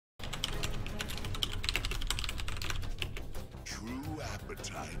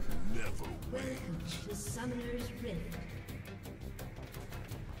appetite never wanes. Welcome to the Summoner's Rift.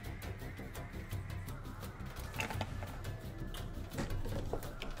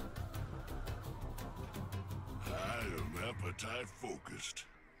 I am appetite focused.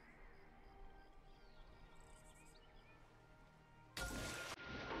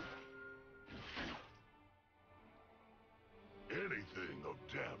 Anything of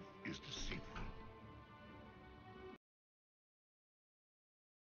depth is deceitful.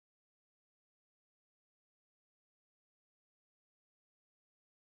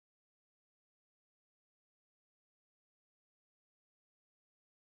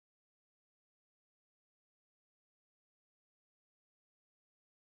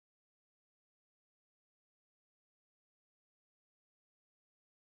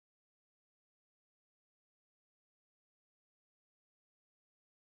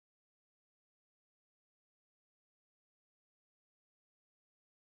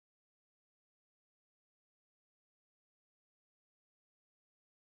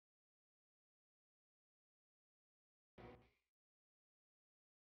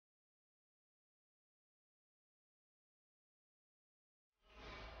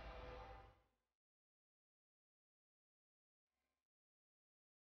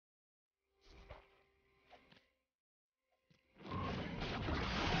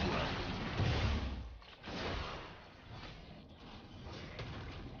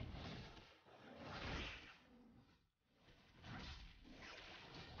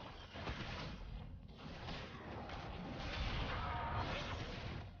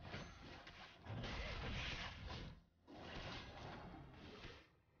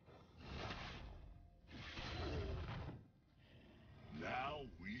 Now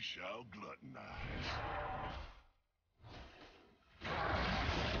we shall gluttonize.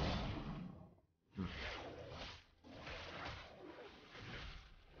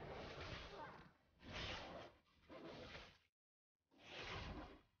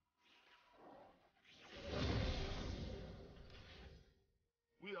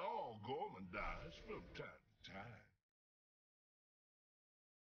 We all gourmandize from time to time.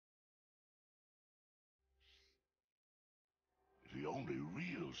 The only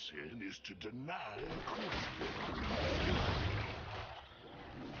real sin is to deny a queen.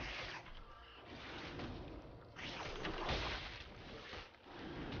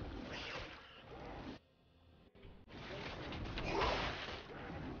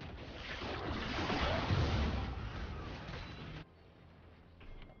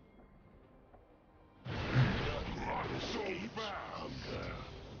 So found.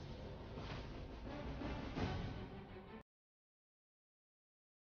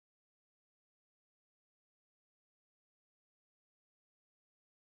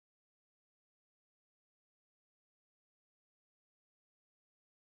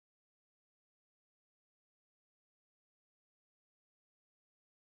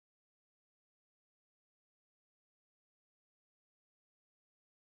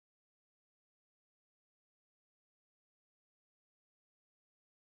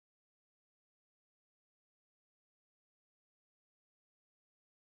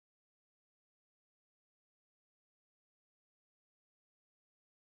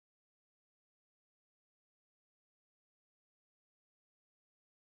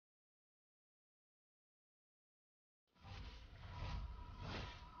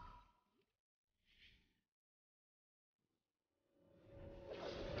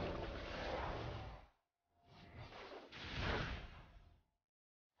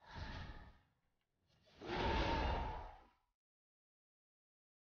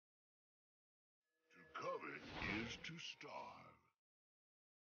 To covet is to starve.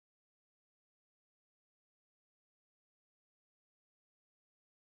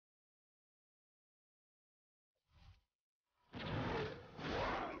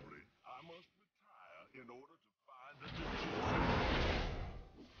 Probably, I must retire in order to find a detergent.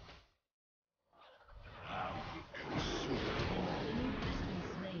 I will consider.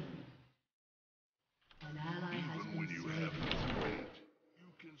 Slain. An ally has Even been when you slain. have no weight, you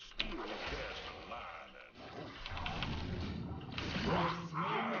can still cast a line and hope. You have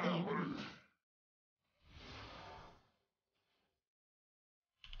slain the enemy.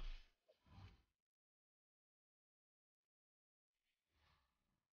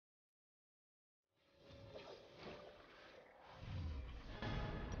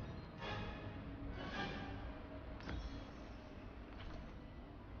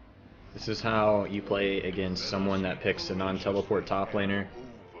 This is how you play against someone that picks a non-teleport top laner.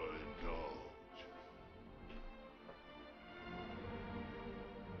 Overindulge.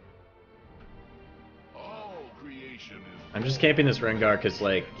 All creation is I'm just camping this Rengar because,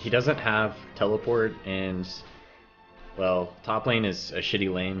 like, he doesn't have teleport, and, well, top lane is a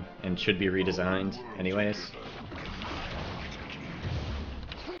shitty lane and should be redesigned anyways.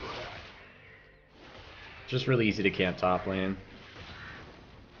 Just really easy to camp top lane.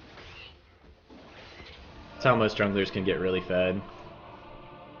 That's how most junglers can get really fed.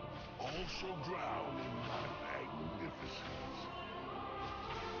 Also drown in my magnificence.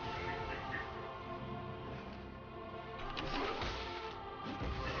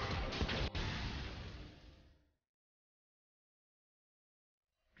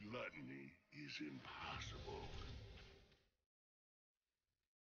 Gluttony is impossible.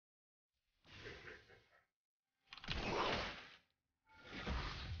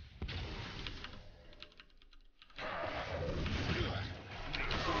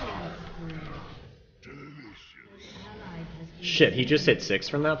 Delicious. Shit, he just hit 6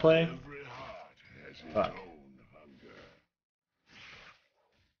 from that play? Every heart has its Fuck. own hunger.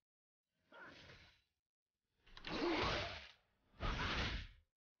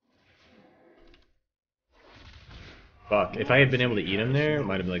 Fuck, if I had been able to eat him there,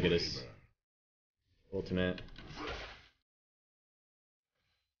 might have been good as ultimate.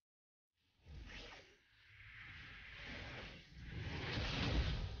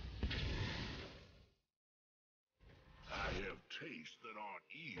 I have tastes that aren't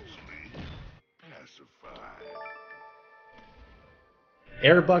easily pacified.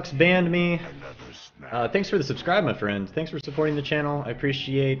 Airbucks banned me. Another snack. Thanks for the subscribe, my friend. Thanks for supporting the channel. I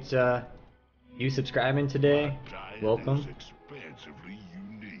appreciate you subscribing today. My diet Welcome. is expansively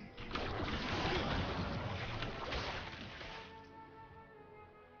unique.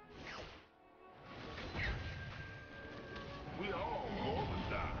 We all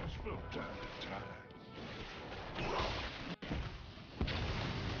modernize from time to time.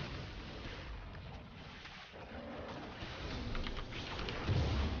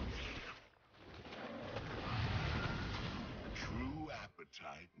 True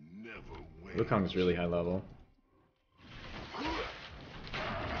appetite never wanes. Wukong's really high level.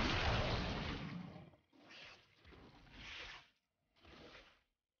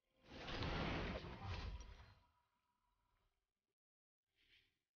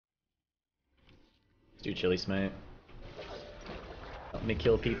 Let's do chili smite. Help me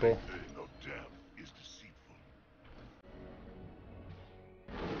kill people. Anything of depth is deceitful.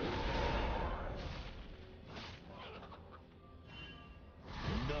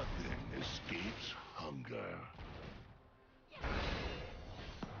 Nothing escapes hunger.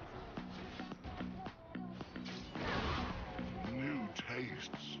 New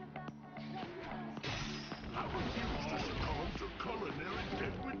tastes. I refuse to succumb to culinary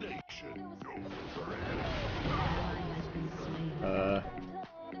degradation. No bread.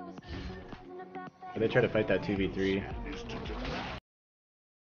 They try to fight that 2v3. Is to deny.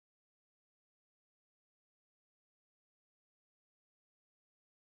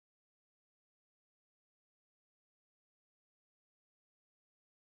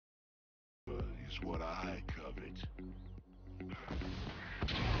 Is what I covet.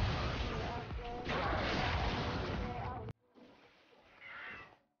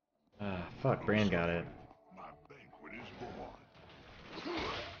 Ah, fuck, Bran got it. My banquet is born.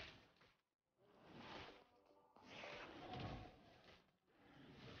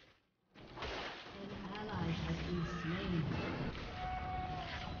 An ally has been slain.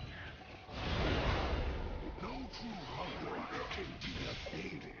 No true hunger can be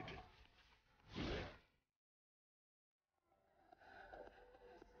evaded.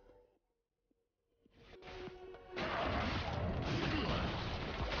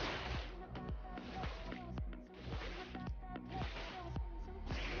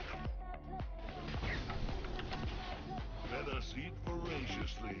 Let us eat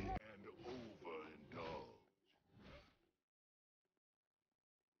voraciously and overindulge.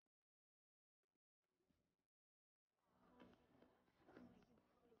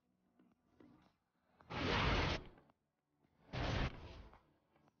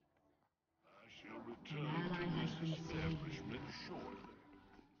 I shall return to this establishment shortly.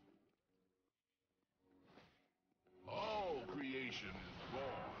 All creation is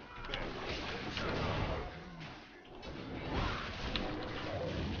born, famished, and starved.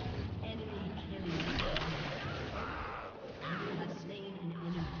 Enemy killing. You have slain an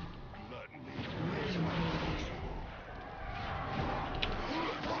enemy. Gluttony is impossible.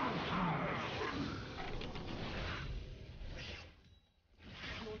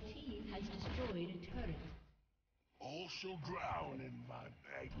 Your team has destroyed a turret. All shall drown in my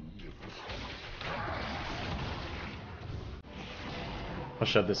magnificence. I'll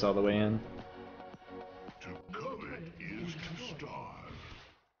shove this all the way in. To covet is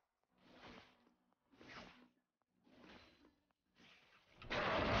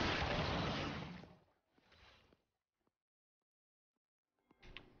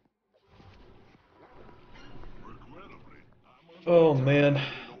Oh man, in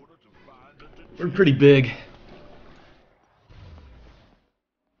order to find the we're pretty big.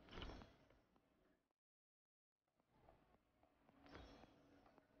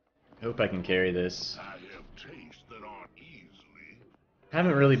 I hope I can carry this. I have tastes that aren't easily. I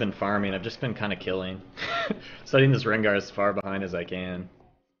haven't really been farming, I've just been kind of killing. Setting this Rengar as far behind as I can.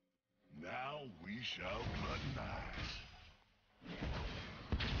 Now we shall gluttonize.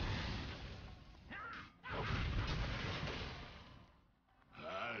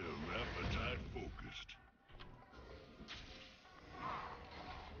 I am appetite focused.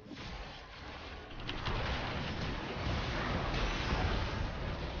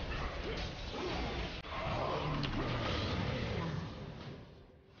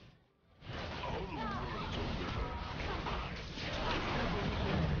 All the world's a river.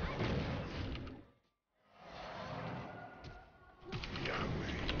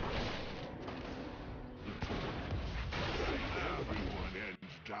 Yummy. Everyone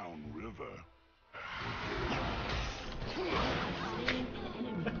ends downriver. Slain an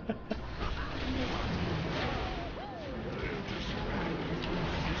enemy. They're disbanded.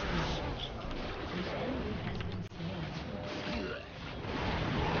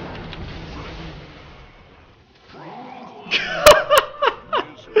 An enemy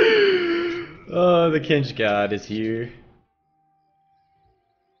has been slain. Oh, the Kench God is here.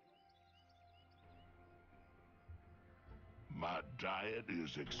 My diet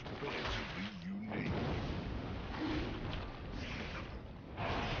is expansively unique.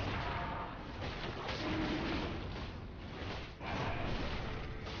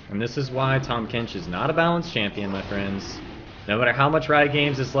 And this is why Tahm Kench is not a balanced champion, my friends. No matter how much Riot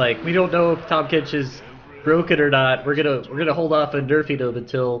Games is like, we don't know if Tahm Kench is broken or not. We're gonna hold off on nerfing him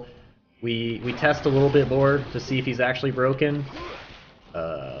until we test a little bit more to see if he's actually broken.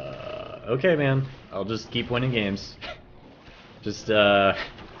 Okay, man. I'll just keep winning games. Just yeah.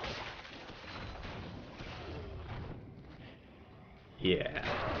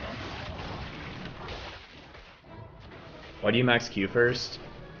 Why do you max Q first?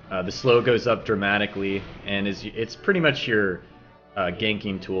 The slow goes up dramatically, and it's pretty much your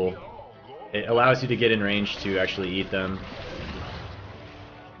ganking tool. It allows you to get in range to actually eat them.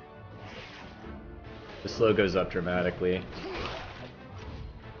 The slow goes up dramatically.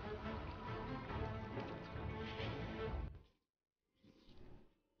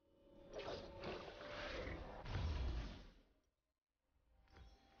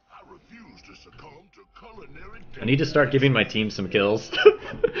 I refuse to succumb to culinary I need to start giving my team some kills.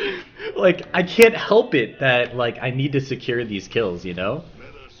 Like, I can't help it that, like, I need to secure these kills, you know? Let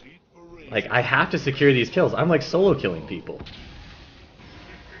us eat Like, voracious. I have to secure these kills. I'm, like, solo killing people.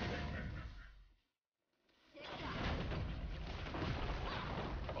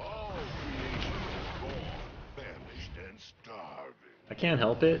 All creation is born, famished, and starving. I can't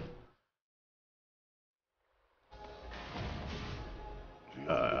help it.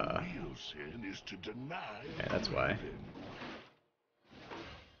 The only real sin is to deny Yeah, that's why. living.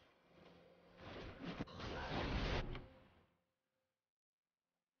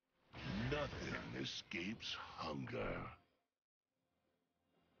 Nothing escapes hunger.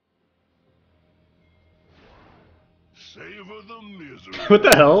 Savor the misery. What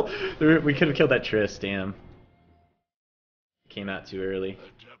the hell? We could have killed that Triss, damn. Came out too early. A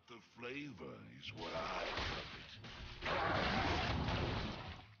depth of flavor is what I covet.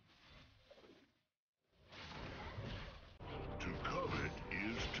 To covet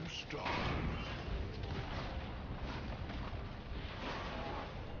is to starve.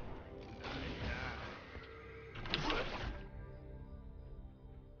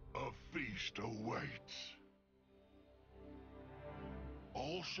 A feast awaits.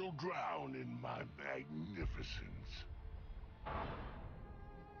 All shall drown in my magnificence.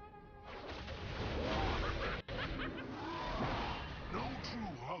 No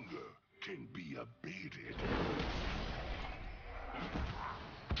true hunger can be abated.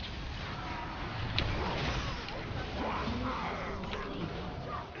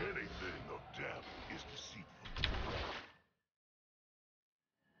 Anything of depth is deceitful.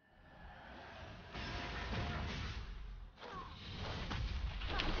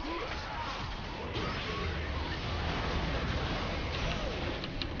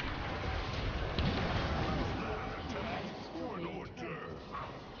 For an hors d'oeuvre.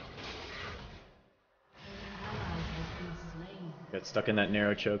 Ally has been slain. Got stuck in that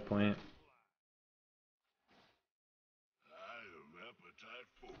narrow choke point. I am appetite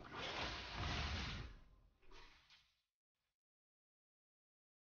focused.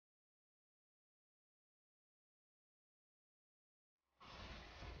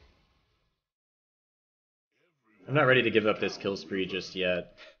 I'm not ready to give up this kill spree just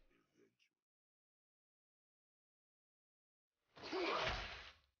yet.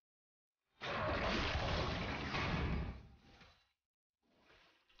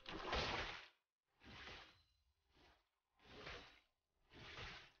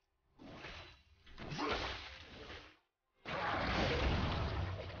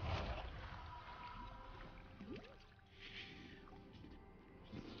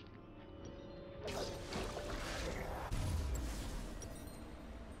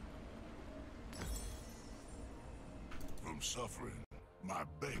 From suffering, my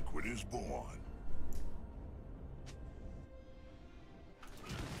banquet is born.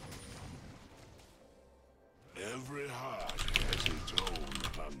 Every heart has its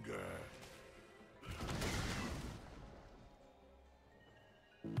own hunger.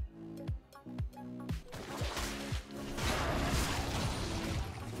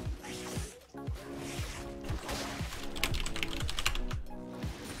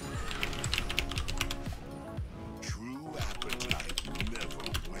 True appetite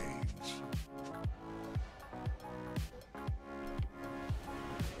never wanes.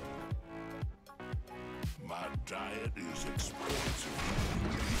 My diet is expensive.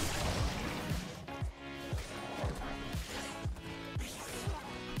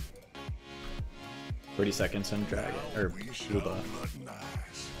 40 seconds on dragon or We shall blue buff.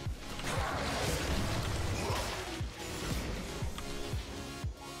 gluttonize.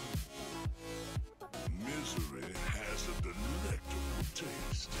 Misery has a delectable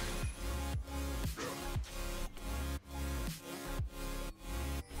taste.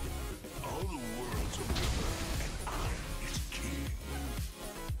 All the world's a river, and I am its king.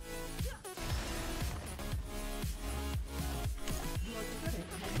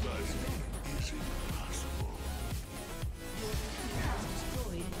 Life is impossible.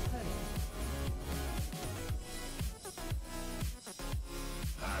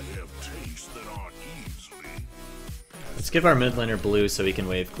 I have tastes that aren't easily. Let's give our mid laner blue so he can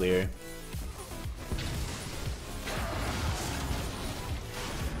wave clear.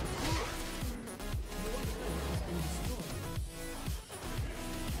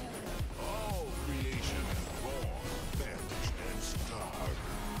 All creation is born, famished, and starved.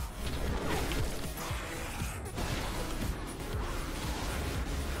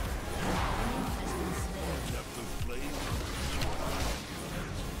 Depth of flavor is what I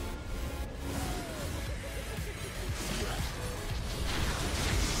love.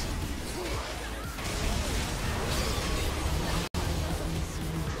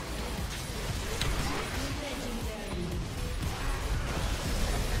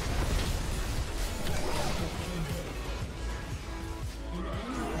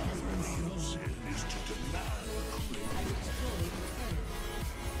 Sin is to deny the creator.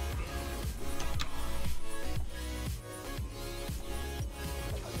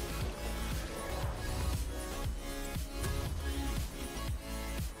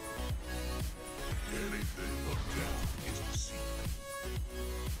 Anything of death is deceit.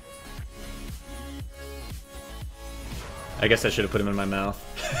 I guess I should have put him in my mouth.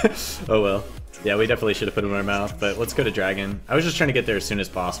 Oh well. Yeah, we definitely should have put him in our mouth, but let's go to dragon. I was just trying to get there as soon as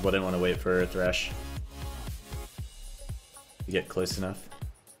possible. I didn't want to wait for a thresh to get close enough.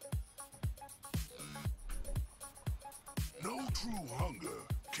 No true hunger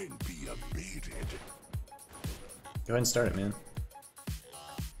can be abated. Go ahead and start it, man.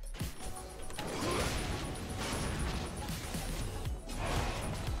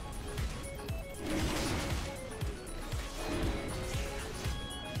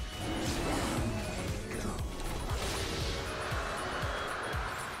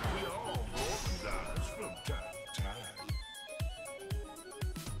 We all organize from time to time.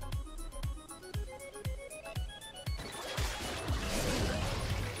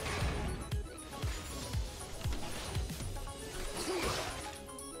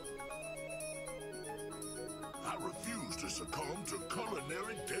 I refuse to succumb to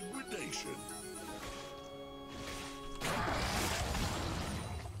culinary degradation.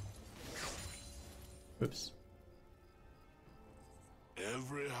 Oops.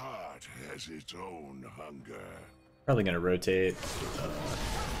 Every heart has its own hunger. Probably gonna rotate.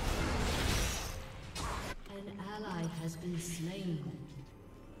 An ally has been slain.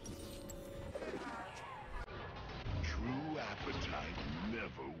 True appetite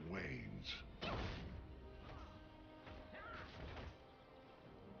never wanes.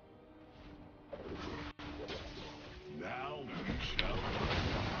 Now we shall.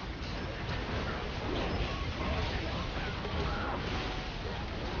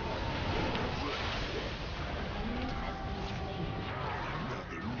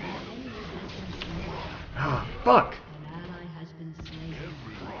 Fuck! An ally has been slain.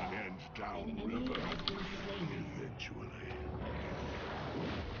 Everyone ends An downriver enemy has been slain. eventually.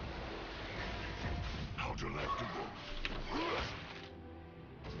 How delectable.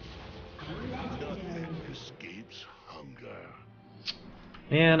 Legendary. Nothing escapes hunger.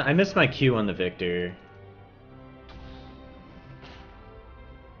 Man, I missed my Q on the Victor.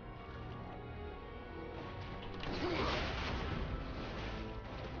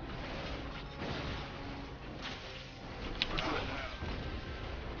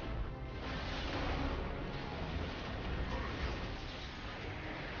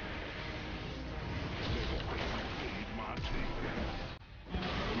 Feed my teeth. An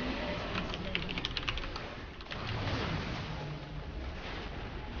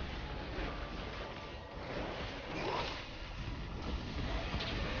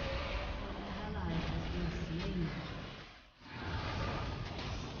ally has been slain.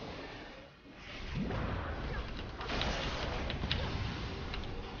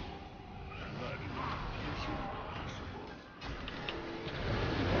 That is impossible.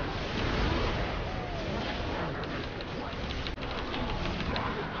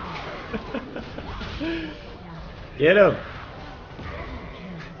 Get him!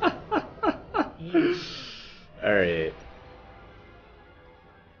 Ace. Alright.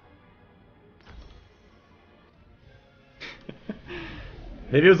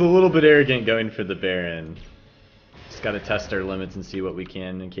 Maybe it was a little bit arrogant going for the Baron. Just gotta test our limits and see what we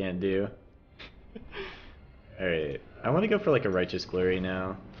can and can't do. Alright. I want to go for like a Righteous Glory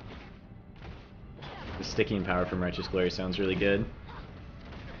now. The sticking power from Righteous Glory sounds really good.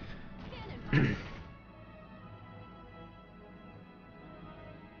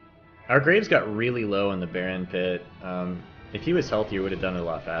 Our Graves got really low in the Baron pit. If he was healthier, we would have done it a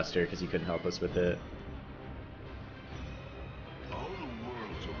lot faster because he couldn't help us with it. All the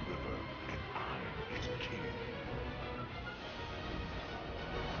world's a river, and I its king.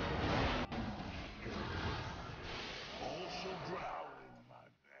 All shall drown in my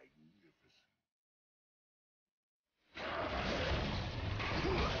magnificence.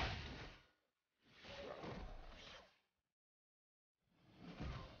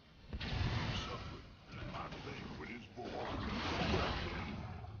 Suffering, my banquet is born.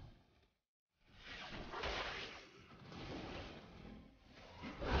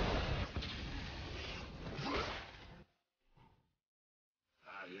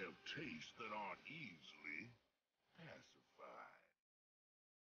 I have tastes that aren't easily pacified.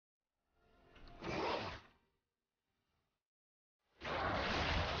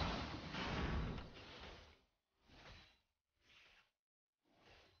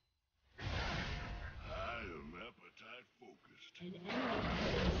 I am appetite focused. An enemy has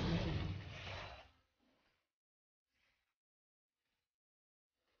been slain.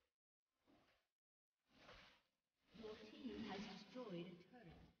 Your team has destroyed a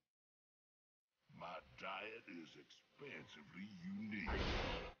turret. My diet is expansively unique.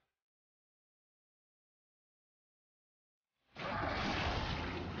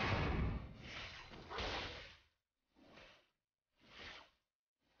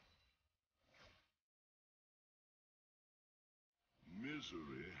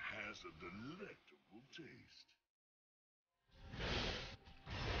 Misery has a delectable taste.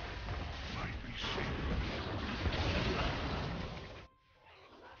 Might be sacred.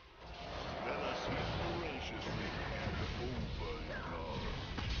 Let us eat voraciously and overindulge.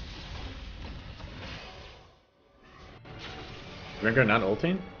 Rengar not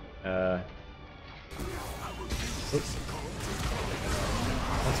ulting? That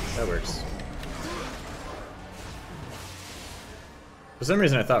works. For some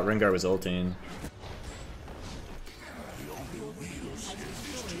reason I thought Rengar was ulting. The only real sin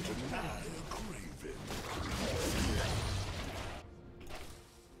is to deny a craven.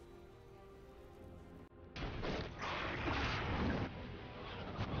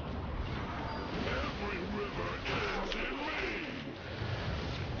 Every river ends in me.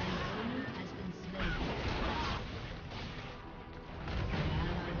 An enemy has been slain.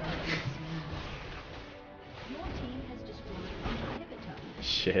 An ally has been slain. Your team has destroyed an inhibitor.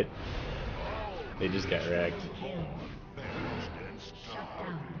 Shit. They just got wrecked. Kill. Famished and Shut starved.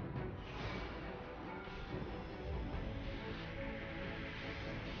 down.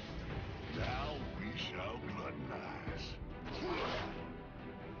 Now we shall gluttonize.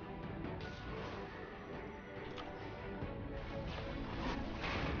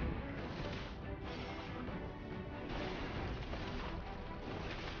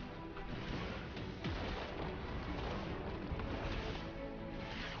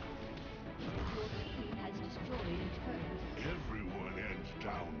 Your team has destroyed a turret.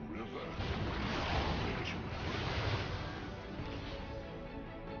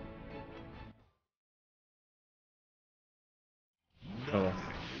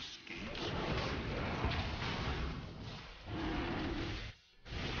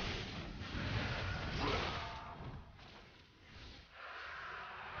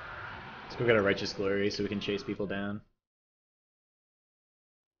 Let's go get a righteous glory so we can chase people down.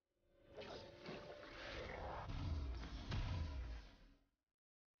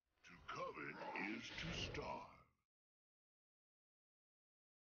 To covet is to starve.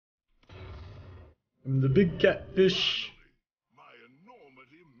 I'm the big catfish. Finally, my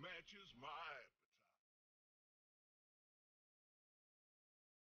enormity matches my appetite.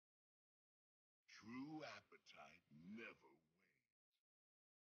 True appetite never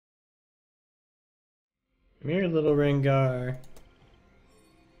Come here, little Rengar.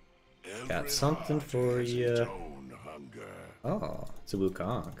 wins. Got something for Its you. own hunger. Oh, it's a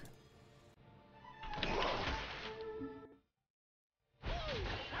Wukong.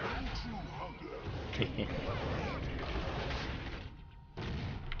 And true hunger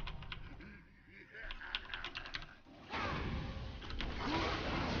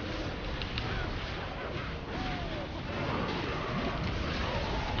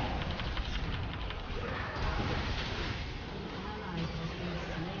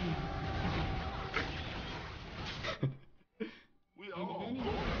we all enemy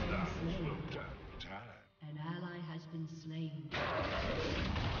both has been die slain. from time to time. An ally has been slain.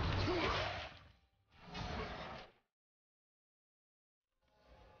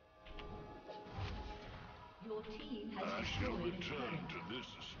 Your team has I shall destroyed a return turret. to this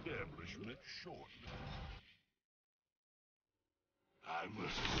establishment shortly. I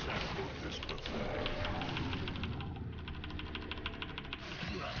must sample this buffet.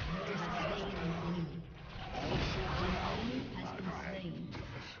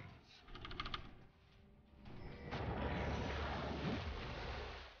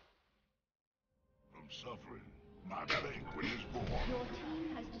 From suffering, my banquet is born. Your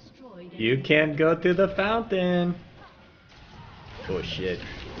team has destroyed You can't go through the fountain. Oh shit.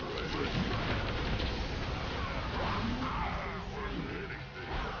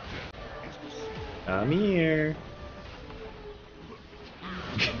 I'm here.